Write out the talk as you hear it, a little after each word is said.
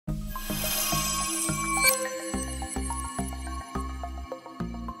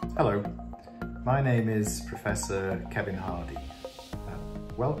Hello, my name is Professor Kevin Hardy.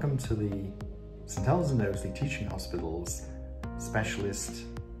 Welcome to the St Helens and Knowsley Teaching Hospital's Specialist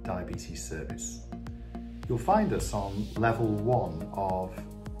Diabetes Service. You'll find us on level 1 of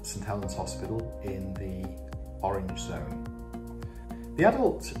St Helens Hospital in the orange zone. The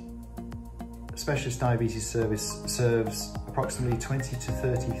adult Specialist Diabetes Service serves approximately 20 to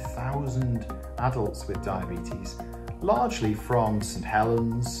 30,000 adults with diabetes, largely from St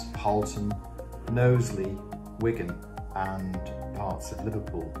Helens, Halton, Knowsley, Wigan and parts of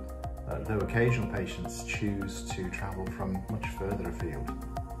Liverpool, though occasional patients choose to travel from much further afield.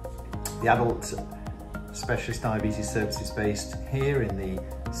 The adult Specialist Diabetes Service is based here in the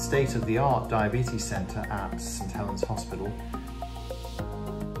state-of-the-art Diabetes Centre at St Helens Hospital.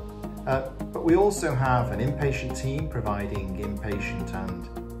 But we also have an inpatient team providing inpatient and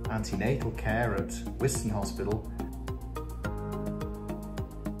antenatal care at Wiston Hospital,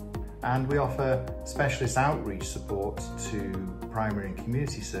 and we offer specialist outreach support to primary and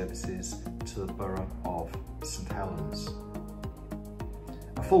community services to the borough of St Helens.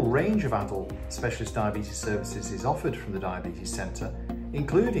 A full range of adult specialist diabetes services is offered from the Diabetes Centre,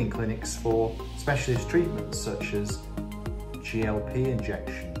 including clinics for specialist treatments such as GLP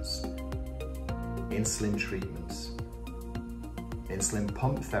injections, insulin treatments, insulin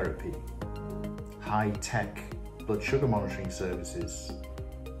pump therapy, high-tech blood sugar monitoring services,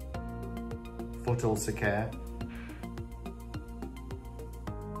 foot ulcer care,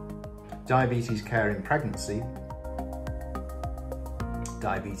 diabetes care in pregnancy,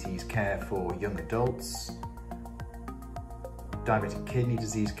 diabetes care for young adults, diabetic kidney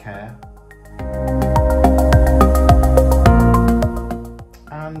disease care,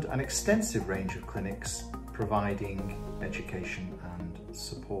 and an extensive range of clinics providing education and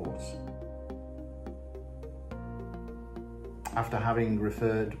support. After having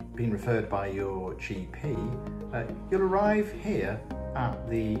been referred by your GP, you'll arrive here at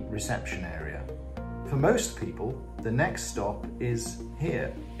the reception area. For most people, the next stop is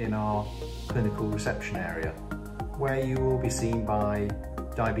here in our clinical reception area, where you will be seen by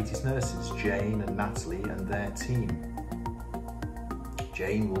diabetes nurses Jane and Natalie and their team.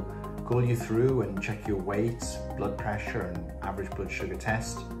 Jane will call you through and check your weight, blood pressure and average blood sugar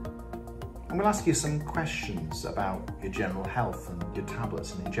test. And we'll ask you some questions about your general health and your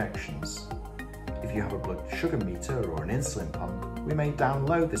tablets and injections. If you have a blood sugar meter or an insulin pump, we may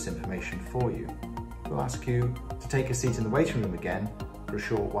download this information for you. We'll ask you to take a seat in the waiting room again for a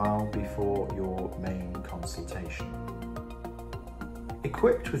short while before your main consultation.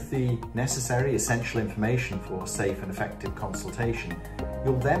 Equipped with the necessary essential information for safe and effective consultation,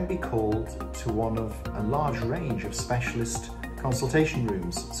 you'll then be called to one of a large range of specialist consultation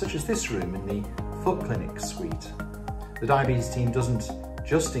rooms, such as this room in the Foot Clinic suite. The diabetes team doesn't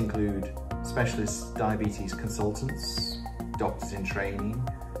just include specialist diabetes consultants, doctors in training,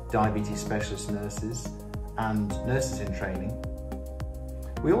 diabetes specialist nurses, and nurses in training.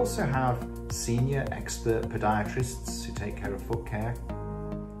 We also have senior expert podiatrists who take care of foot care,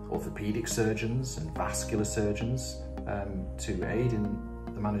 orthopaedic surgeons and vascular surgeons to aid in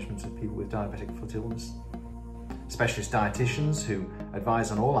the management of people with diabetic foot illness, specialist dietitians who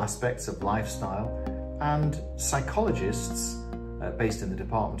advise on all aspects of lifestyle, and psychologists based in the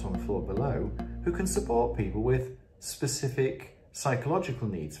department on the floor below who can support people with specific psychological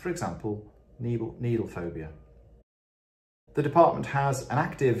needs, for example, needle phobia. The department has an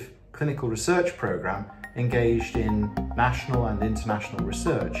active clinical research programme engaged in national and international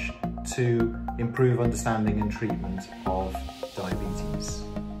research to improve understanding and treatment of diabetes.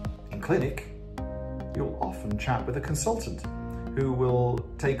 In clinic, you'll often chat with a consultant who will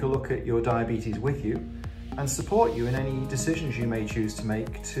take a look at your diabetes with you and support you in any decisions you may choose to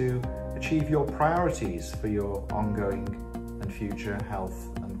make to achieve your priorities for your ongoing and future health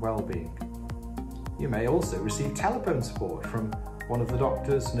and well-being. You may also receive telephone support from one of the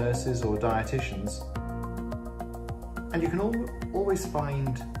doctors, nurses or dietitians, and you can always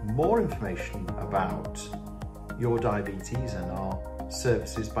find more information about your diabetes and our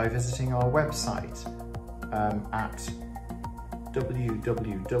services by visiting our website at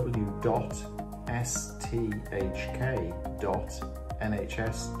www.sthk.nhs.uk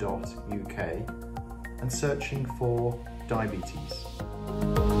and searching for diabetes.